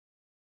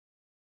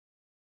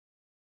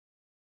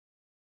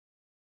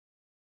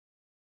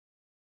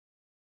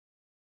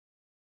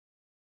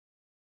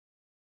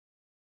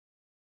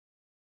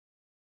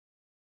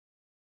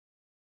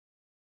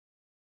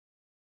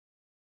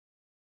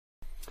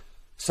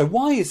So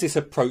why is this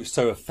approach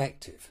so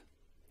effective?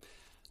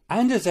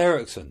 Anders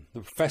Ericsson,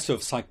 the professor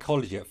of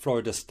psychology at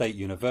Florida State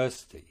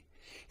University,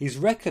 is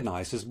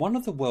recognised as one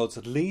of the world's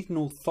leading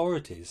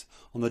authorities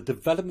on the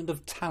development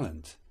of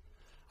talent,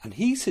 and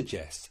he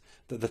suggests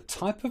that the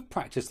type of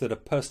practice that a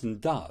person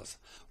does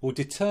will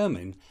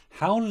determine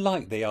how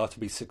likely they are to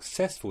be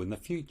successful in the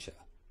future.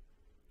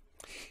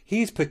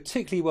 He is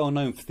particularly well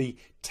known for the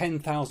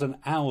 10,000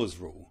 hours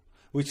rule,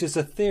 which is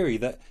a theory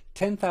that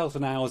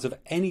 10,000 hours of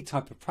any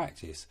type of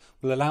practice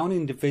will allow an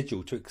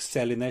individual to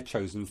excel in their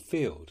chosen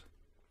field.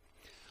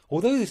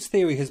 Although this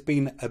theory has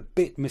been a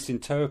bit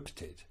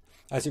misinterpreted,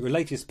 as it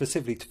related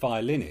specifically to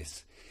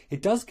violinists,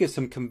 it does give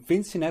some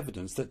convincing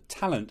evidence that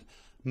talent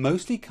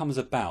mostly comes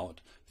about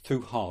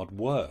through hard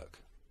work.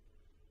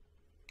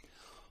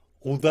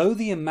 Although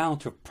the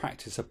amount of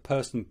practice a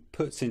person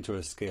puts into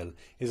a skill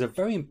is a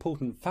very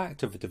important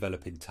factor for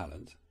developing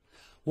talent,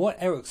 what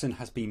Ericsson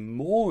has been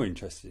more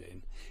interested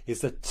in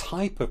is the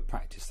type of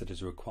practice that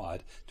is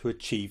required to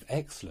achieve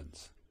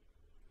excellence.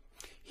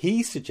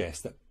 He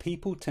suggests that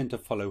people tend to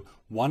follow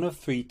one of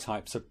three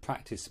types of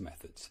practice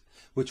methods,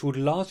 which would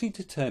largely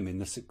determine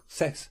the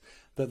success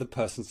that the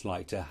person's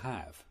like to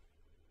have.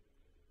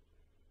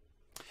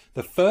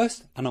 The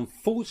first and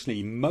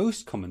unfortunately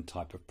most common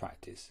type of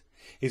practice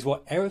is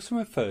what Ericsson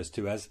refers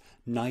to as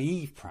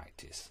naive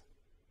practice.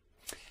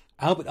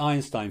 Albert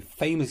Einstein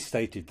famously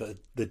stated that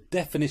the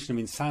definition of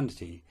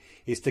insanity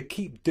is to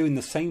keep doing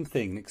the same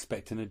thing and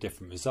expecting a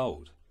different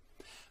result.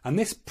 And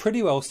this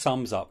pretty well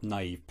sums up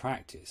naive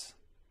practice.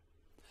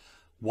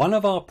 One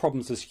of our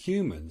problems as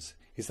humans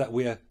is that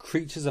we are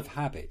creatures of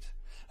habit,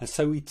 and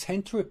so we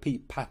tend to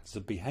repeat patterns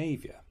of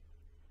behaviour.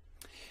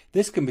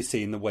 This can be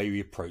seen in the way we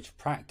approach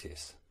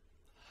practice.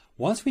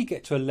 Once we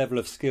get to a level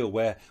of skill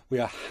where we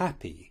are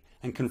happy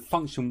and can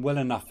function well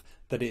enough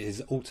that it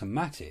is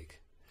automatic,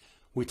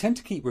 we tend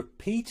to keep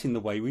repeating the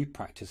way we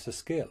practice a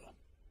skill.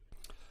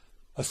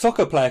 A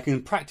soccer player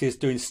can practice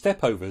doing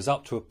stepovers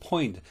up to a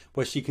point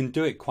where she can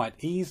do it quite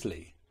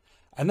easily,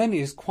 and then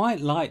it is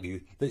quite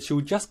likely that she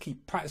will just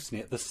keep practicing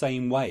it the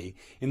same way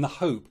in the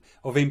hope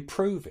of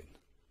improving.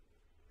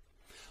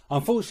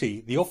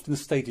 Unfortunately, the often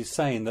stated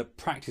saying that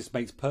practice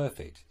makes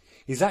perfect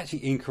is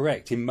actually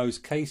incorrect in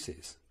most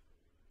cases.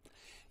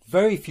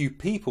 Very few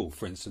people,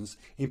 for instance,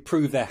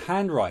 improve their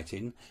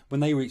handwriting when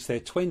they reach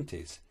their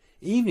 20s,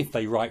 even if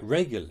they write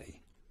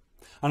regularly.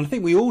 And I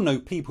think we all know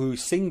people who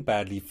sing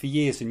badly for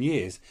years and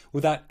years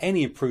without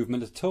any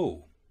improvement at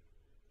all.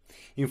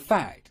 In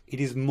fact, it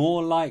is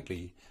more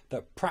likely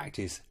that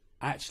practice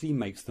actually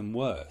makes them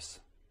worse.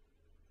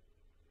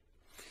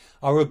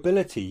 Our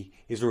ability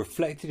is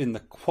reflected in the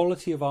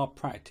quality of our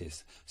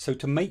practice, so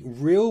to make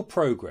real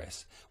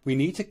progress, we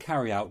need to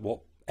carry out what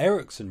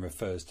Ericsson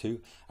refers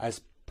to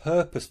as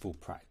purposeful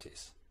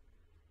practice.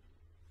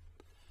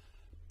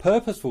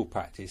 Purposeful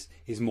practice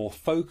is more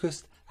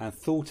focused and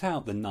thought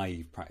out than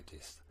naive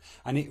practice,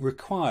 and it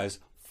requires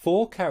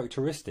 4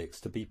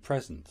 characteristics to be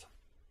present.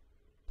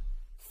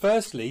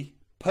 Firstly,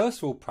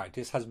 purposeful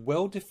practice has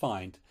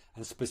well-defined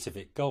and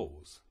specific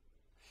goals.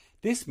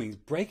 This means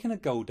breaking a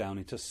goal down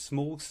into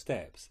small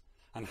steps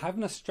and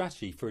having a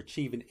strategy for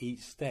achieving each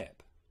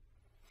step.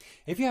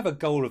 If you have a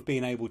goal of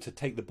being able to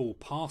take the ball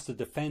past the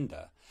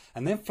defender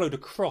and then float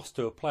across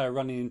to a player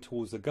running in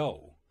towards the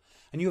goal,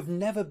 and you have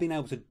never been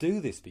able to do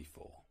this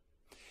before,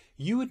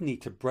 you would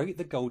need to break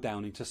the goal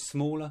down into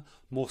smaller,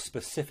 more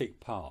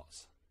specific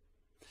parts.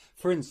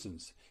 For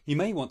instance, you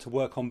may want to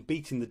work on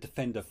beating the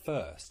defender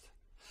first,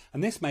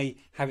 and this may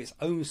have its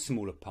own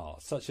smaller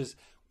parts, such as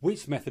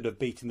which method of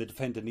beating the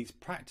defender needs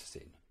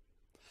practicing.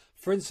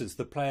 For instance,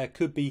 the player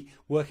could be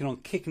working on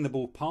kicking the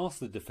ball past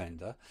the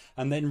defender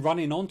and then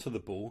running onto the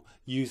ball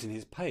using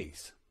his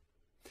pace.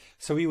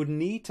 So he would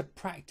need to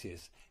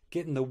practice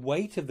getting the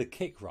weight of the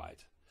kick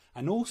right,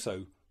 and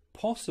also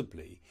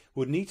possibly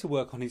would need to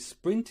work on his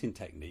sprinting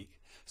technique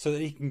so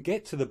that he can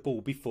get to the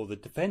ball before the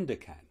defender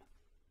can.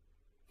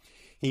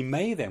 He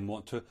may then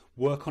want to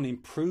work on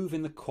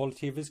improving the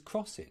quality of his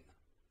crossing,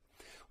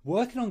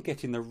 working on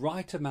getting the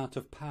right amount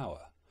of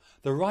power,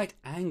 the right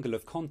angle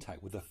of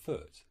contact with the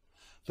foot,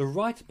 the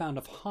right amount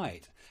of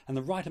height and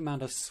the right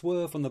amount of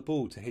swerve on the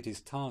ball to hit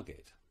his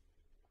target.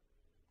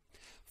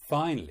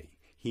 Finally,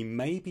 he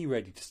may be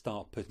ready to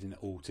start putting it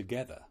all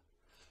together,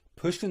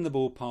 pushing the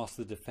ball past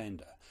the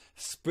defender,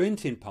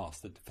 sprinting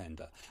past the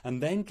defender,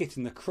 and then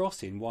getting the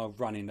cross in while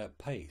running at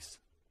pace.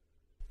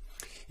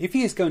 If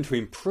he is going to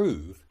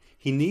improve,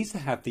 he needs to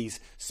have these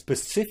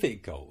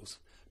specific goals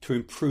to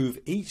improve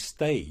each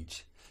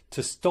stage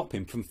to stop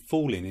him from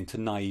falling into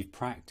naive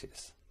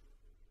practice.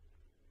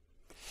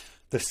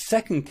 The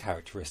second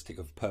characteristic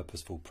of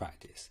purposeful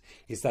practice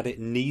is that it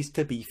needs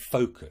to be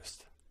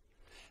focused.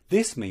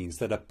 This means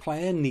that a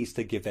player needs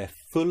to give their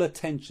full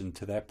attention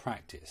to their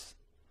practice.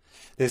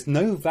 There's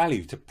no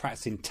value to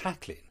practicing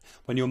tackling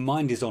when your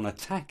mind is on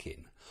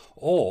attacking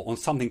or on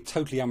something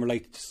totally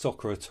unrelated to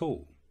soccer at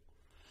all.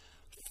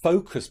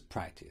 Focused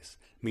practice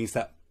means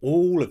that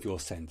all of your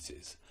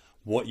senses,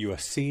 what you are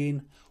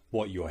seeing,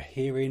 what you are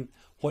hearing,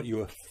 what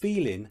you are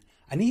feeling,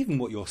 and even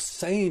what you're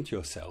saying to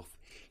yourself,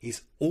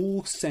 is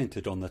all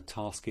centred on the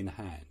task in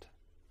hand.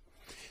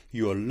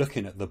 You are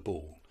looking at the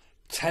ball,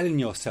 telling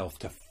yourself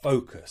to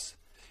focus,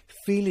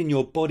 feeling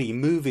your body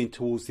moving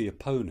towards the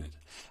opponent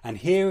and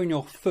hearing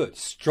your foot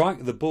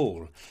strike the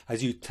ball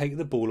as you take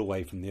the ball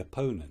away from the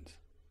opponent.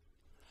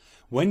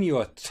 When you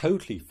are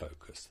totally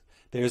focused,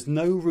 there is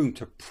no room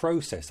to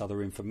process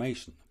other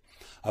information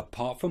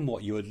apart from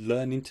what you are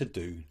learning to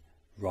do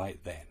right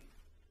then.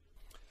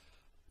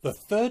 The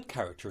third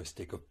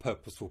characteristic of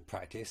purposeful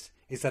practice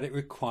is that it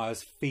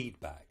requires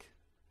feedback.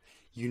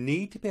 You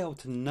need to be able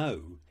to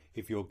know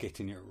if you're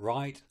getting it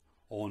right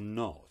or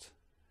not.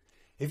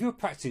 If you're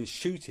practicing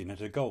shooting at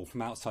a goal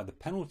from outside the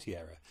penalty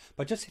area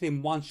by just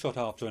hitting one shot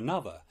after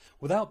another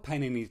without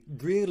paying any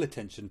real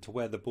attention to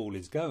where the ball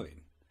is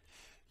going,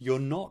 you're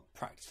not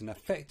practicing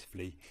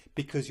effectively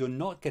because you're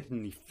not getting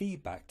any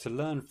feedback to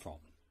learn from.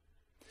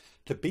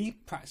 To be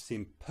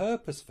practicing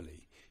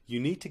purposefully, you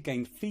need to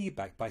gain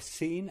feedback by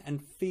seeing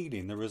and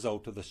feeling the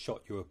result of the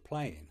shot you are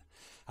playing,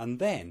 and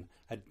then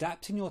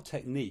adapting your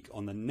technique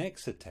on the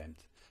next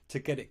attempt to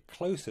get it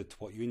closer to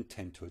what you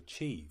intend to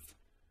achieve.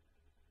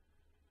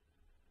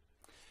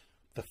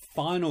 The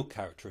final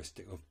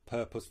characteristic of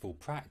purposeful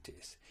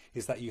practice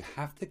is that you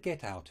have to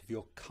get out of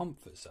your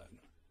comfort zone.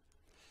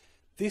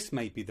 This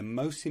may be the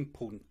most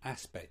important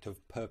aspect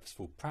of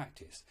purposeful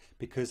practice,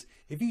 because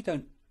if you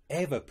don't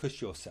ever push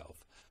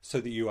yourself so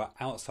that you are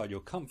outside your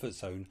comfort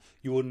zone,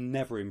 you will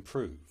never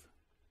improve.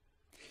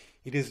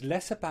 It is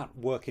less about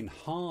working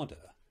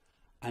harder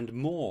and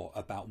more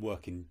about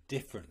working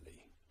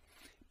differently,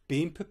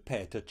 being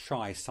prepared to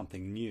try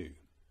something new.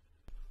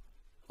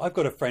 I've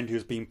got a friend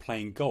who's been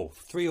playing golf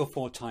 3 or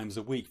 4 times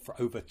a week for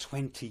over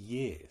 20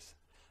 years,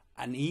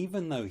 and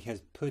even though he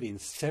has put in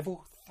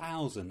several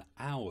thousand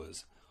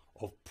hours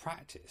of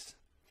practice,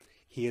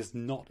 he has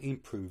not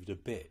improved a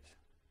bit.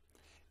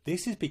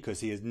 This is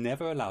because he has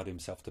never allowed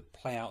himself to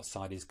play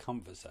outside his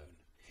comfort zone.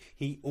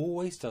 He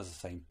always does the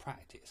same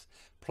practice,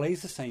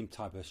 plays the same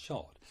type of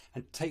shot,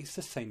 and takes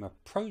the same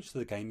approach to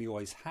the game he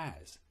always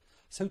has,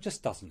 so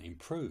just doesn't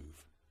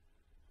improve.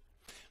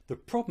 The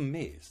problem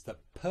is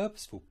that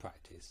purposeful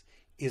practice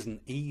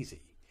isn't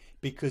easy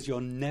because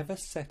you're never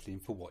settling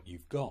for what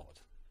you've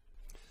got.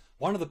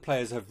 One of the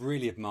players I've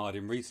really admired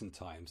in recent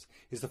times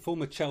is the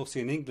former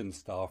Chelsea and England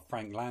star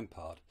Frank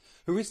Lampard,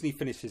 who recently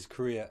finished his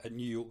career at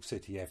New York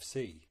City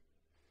FC.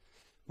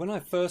 When I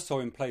first saw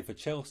him play for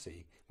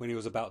Chelsea when he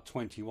was about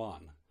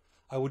 21,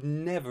 I would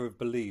never have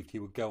believed he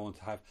would go on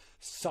to have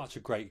such a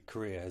great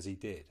career as he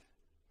did.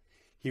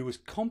 He was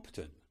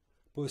competent,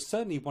 but was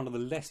certainly one of the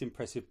less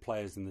impressive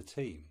players in the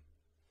team.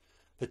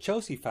 The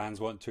Chelsea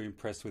fans weren't too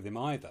impressed with him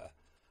either,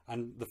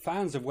 and the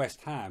fans of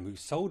West Ham who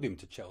sold him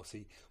to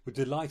Chelsea were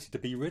delighted to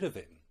be rid of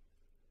him.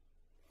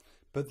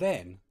 But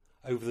then,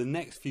 over the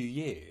next few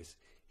years,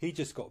 he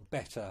just got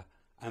better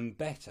and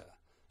better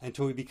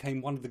until he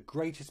became one of the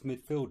greatest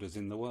midfielders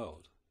in the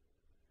world.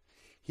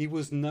 He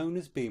was known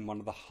as being one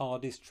of the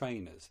hardest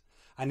trainers,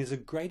 and is a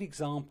great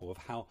example of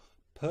how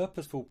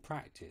purposeful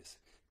practice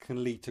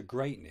can lead to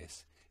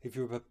greatness if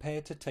you're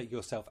prepared to take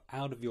yourself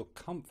out of your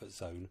comfort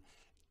zone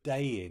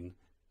day in,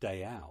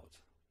 day out.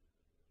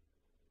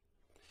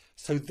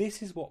 So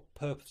this is what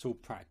purposeful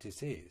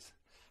practice is: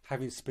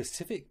 having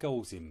specific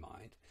goals in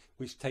mind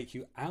which take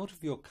you out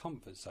of your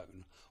comfort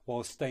zone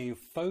while staying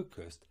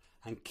focused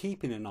and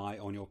keeping an eye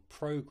on your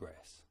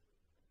progress.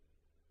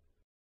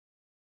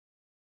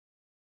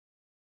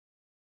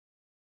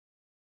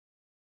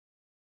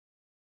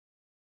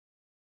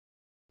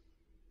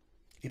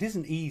 It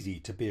isn't easy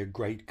to be a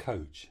great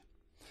coach.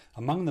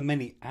 Among the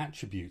many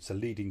attributes a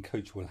leading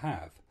coach will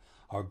have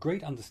are a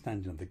great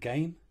understanding of the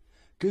game,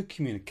 good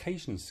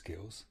communication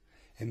skills,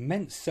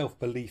 immense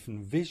self-belief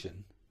and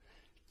vision,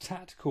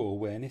 tactical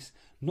awareness,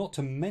 not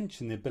to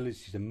mention the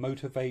ability to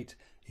motivate,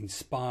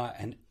 inspire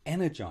and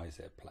energize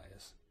their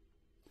players.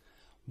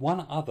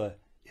 One other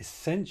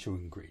essential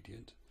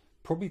ingredient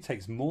probably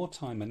takes more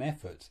time and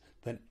effort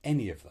than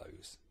any of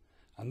those,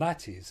 and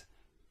that is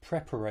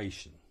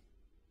preparation.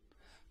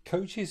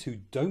 Coaches who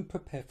don't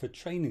prepare for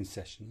training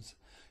sessions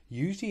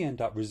usually end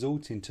up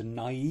resorting to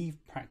naive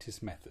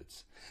practice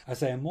methods, as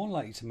they are more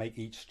likely to make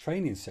each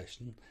training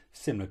session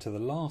similar to the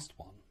last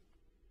one.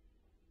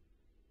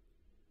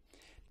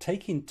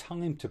 Taking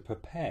time to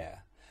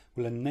prepare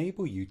will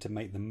enable you to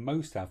make the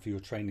most out of your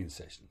training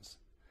sessions.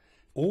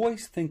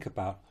 Always think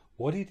about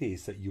what it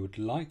is that you would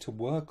like to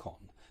work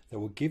on that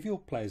will give your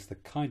players the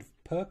kind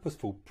of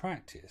purposeful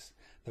practice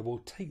that will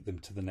take them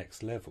to the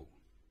next level.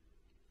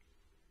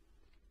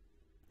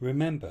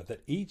 Remember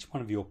that each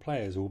one of your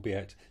players will be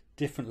at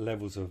different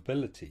levels of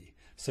ability,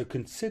 so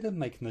consider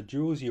making the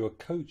drills you are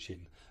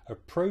coaching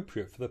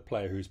appropriate for the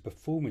player who is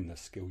performing the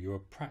skill you are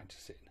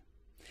practicing.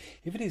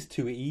 If it is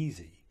too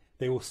easy,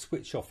 they will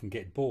switch off and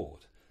get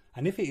bored,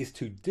 and if it is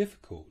too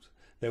difficult,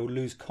 they will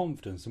lose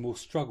confidence and will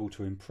struggle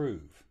to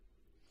improve.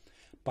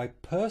 By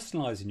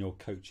personalising your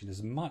coaching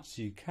as much as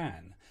you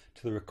can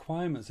to the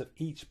requirements of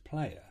each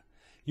player,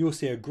 you will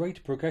see a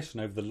greater progression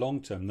over the long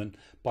term than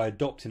by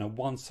adopting a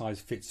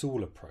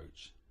one-size-fits-all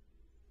approach.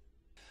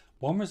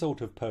 One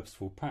result of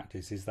purposeful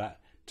practice is that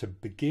to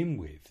begin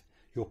with,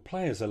 your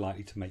players are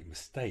likely to make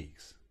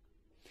mistakes.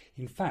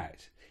 In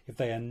fact, if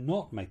they are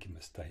not making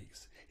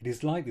mistakes, it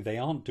is likely they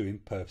aren't doing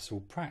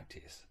purposeful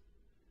practice.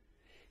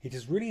 It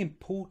is really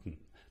important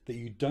that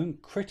you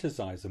don't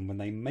criticise them when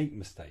they make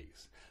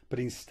mistakes, but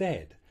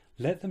instead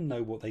let them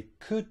know what they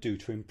could do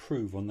to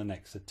improve on the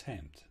next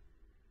attempt.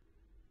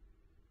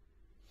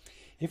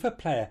 If a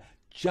player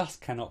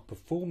just cannot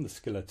perform the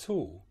skill at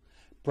all,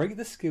 break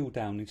the skill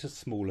down into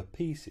smaller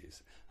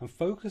pieces and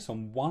focus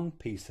on one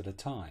piece at a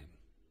time.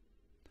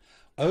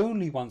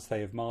 Only once they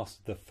have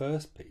mastered the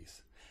first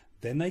piece,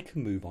 then they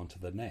can move on to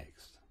the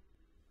next.